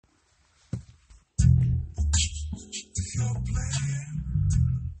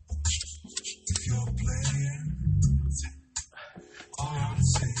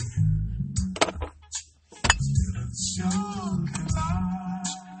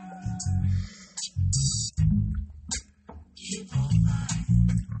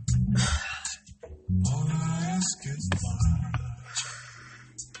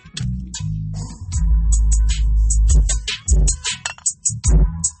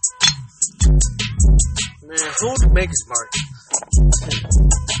Man, who would make us mark?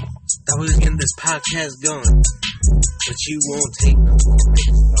 Thought we was getting this podcast going, but you won't take no more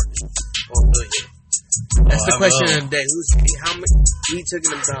Maker's Mark. Or will you? That's the question of the day. How many? We took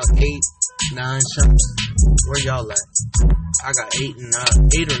in about 8, 9 shots. Where y'all at? I got 8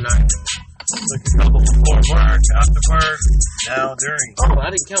 or 9. Took a couple before work, after work, now during. Oh, I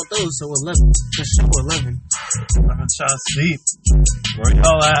didn't count those, so 11. For show 11. 11 shots deep. Where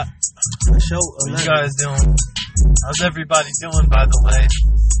y'all at? For show 11. What you guys doing? How's everybody doing, by the way?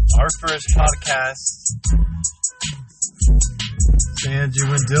 Our first podcast.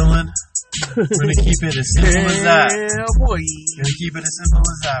 Andrew and Dylan. We're gonna keep it as simple as that. Yeah, boy. Gonna keep it as simple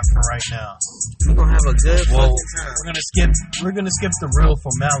as that for right now. We're gonna have a good fucking time. We're gonna skip the real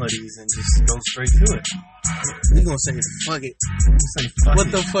formalities and just go straight to it. We're gonna say fuck it. Say fuck What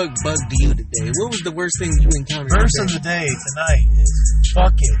it. the fuck bugged you today? What was the worst thing you encountered Verse today? of the day tonight is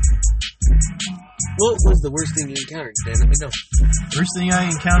fuck it. What was the worst thing you encountered today? Let me know. First thing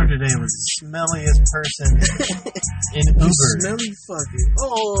I encountered today was the smelliest person in Uber. Smelly fucking.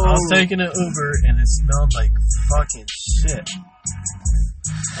 Oh. I was taking an Uber and it smelled like fucking shit.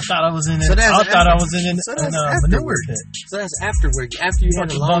 I thought I was in So it. that's I thought I was in so a that's manure afterward. pit. So that's afterward. After you had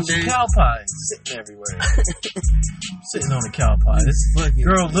a Fucking long bunch day. of cow pies sitting everywhere. Sitting on a cow pie. This Fucking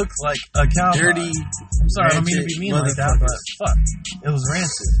girl looked like a cow dirty. pie. I'm sorry, I don't mean to be mean like that, but fuck. It was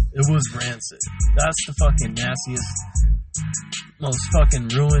rancid. It was rancid. That's the fucking nastiest, most fucking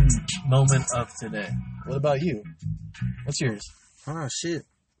ruined moment of today. What about you? What's yours? Oh shit.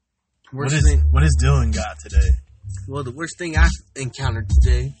 What Worst is thing. Dylan got today? Well, the worst thing I encountered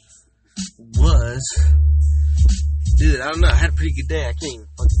today was, dude, I don't know. I had a pretty good day. I can't even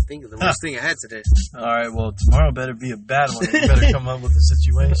fucking think of the worst thing I had today. All right, well, tomorrow better be a bad one. You better come up with a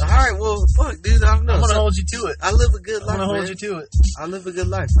situation. All right, well, fuck, dude. I don't know. I'm gonna hold you to it. I live a good I'm life. gonna hold man. you to it. I live a good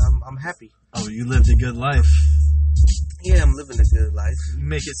life. I'm happy. Oh, you lived a good life. Yeah, I'm living a good life. You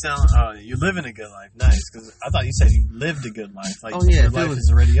make it sound, you're living a good life. Nice, because I thought you said you lived a good life. Like, Oh, yeah, your if it life was- is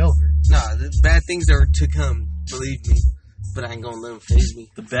already over. Nah, the bad things are to come. Believe me. But I ain't gonna let them faze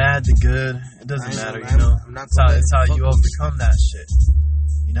me. The bad, the good, it doesn't I ain't matter, gonna- you know? I'm not It's gonna let how it you fuck overcome that shit,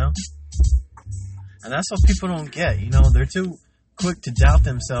 you know? And that's what people don't get, you know? They're too quick to doubt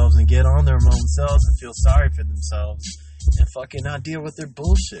themselves and get on their own selves and feel sorry for themselves and fucking not deal with their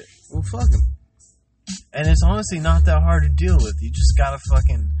bullshit. Well, fuck them. And it's honestly not that hard to deal with. You just gotta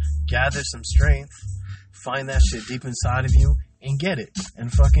fucking gather some strength, find that shit deep inside of you, and get it.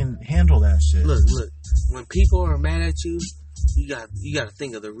 And fucking handle that shit. Look. When people are mad at you, you got to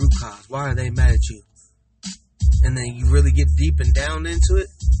think of the root cause. Why are they mad at you? And then you really get deep and down into it.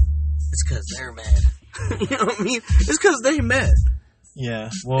 It's because they're mad. You know what I mean? It's because they're mad. Yeah.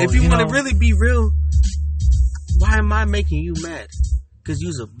 Well, If you want know, to really be real, why am I making you mad? Because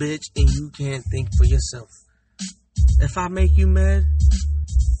you's a bitch and you can't think for yourself. If I make you mad,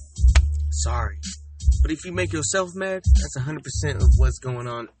 sorry. But if you make yourself mad, that's 100% of what's going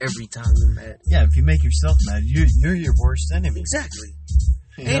on every time you're mad. Yeah, if you make yourself mad, you're your worst enemy. Exactly.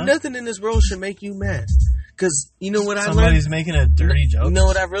 You Ain't know? nothing in this world should make you mad. Because you know what I learned? Somebody's making a dirty joke. You know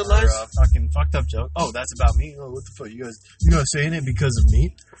what I Or realized? a fucking fucked up joke. Oh, that's about me. Oh, what the fuck? You guys saying it because of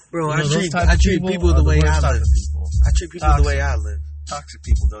me? Bro, You I know, those treat, type I of treat people are the way worst I type live. of people. I treat people the way I live. Toxic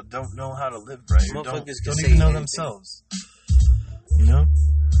people though don't know how to live right. Or don't Motherfuckers can even say know anything. themselves. You know?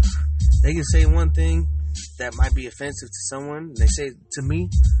 They can say one thing that might be offensive to someone. They say it to me.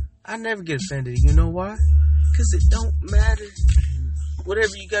 I never get offended. You know why? Because it don't matter.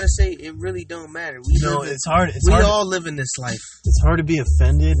 Whatever you gotta say, it really don't matter. It's hard. We all live in this life. It's hard to be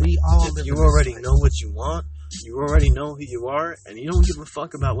offended. We all if live you in this already life. know what you want. You already know who you are, and you don't give a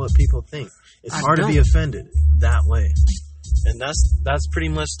fuck about what people think. It's I hard to be don't. offended that way, and that's pretty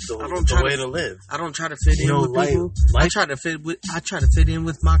much the way to live. I don't try to fit in know, with people. life- I try to fit in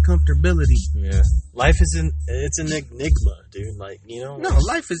with my comfortability. Yeah, life is it's an enigma, dude. Like No,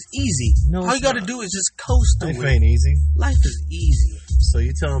 life is easy. No, All it's you got to not. do is just coast through life it. ain't easy. Life is easy. So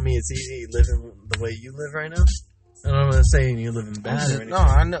you telling me it's easy living the way you live right now? And I'm not saying you're living bad or anything. No,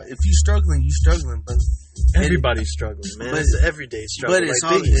 I know. If you're struggling, you're struggling. But Everybody's struggling, man. but- It's an everyday struggle. but it's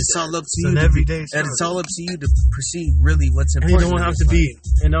like all Biggie it's said. all up to It's you. an to everyday and struggle. it's all up to you to perceive really what's And important.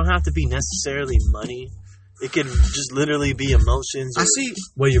 it don't have to be necessarily money It could just literally be emotions. I see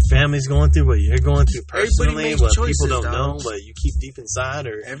what your family's going through, what you're going through personally, what choices, people don't know, what you keep deep inside,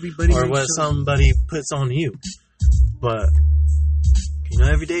 or what choices. Somebody puts on you. But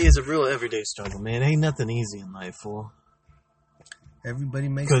every day is a real everyday struggle, man. Ain't nothing easy in life, fool. Everybody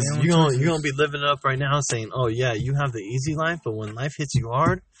makes because you're gonna be living up right now, saying, "Oh yeah, you have the easy life," but when life hits you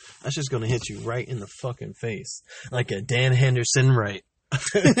hard, that's just gonna hit you right in the fucking face, like a Dan Henderson right.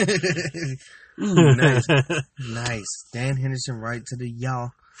 Ooh, nice. Dan Henderson right to the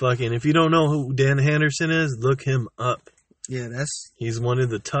y'all. Fucking, if you don't know who Dan Henderson is, look him up. Yeah, he's one of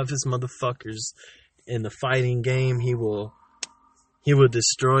the toughest motherfuckers in the fighting game. He will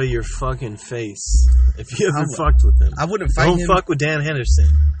destroy your fucking face if you ever fucked with him. I wouldn't fight him. Don't fuck with Dan Henderson.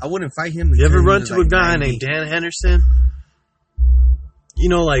 I wouldn't fight him. You ever run to a guy named Dan Henderson?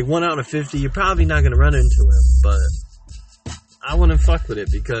 Like 1 out of 50, you're probably not gonna run into him, but I wouldn't fuck with it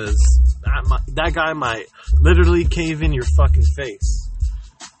because that guy might literally cave in your fucking face.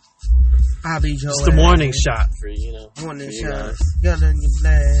 Bobby Joe. It's the morning shot for Morning shot. Got in your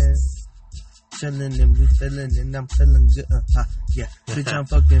blood. Chilling and we feeling and I'm feeling good. Yeah, bitch, I'm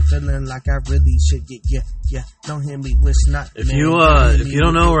fucking feeling like I really should get. Yeah. Don't hear me wish not. If you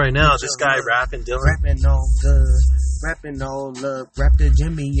don't know right now, this guy rapping Dylan, rapping all good, rapping all love, rap the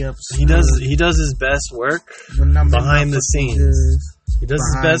Jimmy up. He does his best work behind the scenes. He does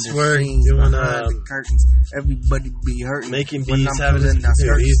his best work doing the curtains. Everybody be hurting, making beats, having his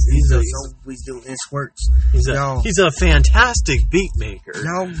computer. He's always doing his works. He's a fantastic beat maker.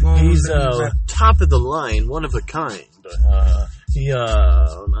 He's top of the line, one of a kind.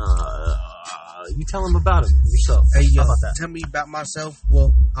 You tell him about him yourself. Hey, how about that? Tell me about myself.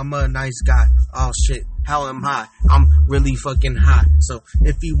 Well, I'm a nice guy. Oh shit, how am I? I'm really fucking high. So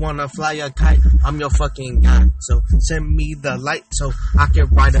if you wanna fly a kite, I'm your fucking guy. So send me the light so I can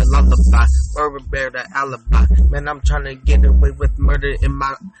write a lullaby. Or bear the alibi. Man, I'm trying to get away with murder in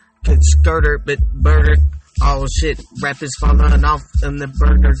my skirter, but murder. Oh shit, rap is falling off in the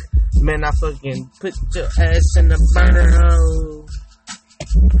burner. Man, I fucking put your ass in the burner hole.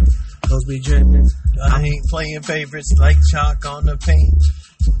 Cause we drippin'. I ain't playing favorites like chalk on the paint.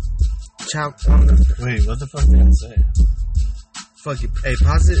 Chalk on the... Wait, what the fuck did I say? Fuck it. Hey,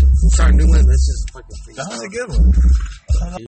 pause it. Start a new one. Let's just fucking freestyle. That was a good one.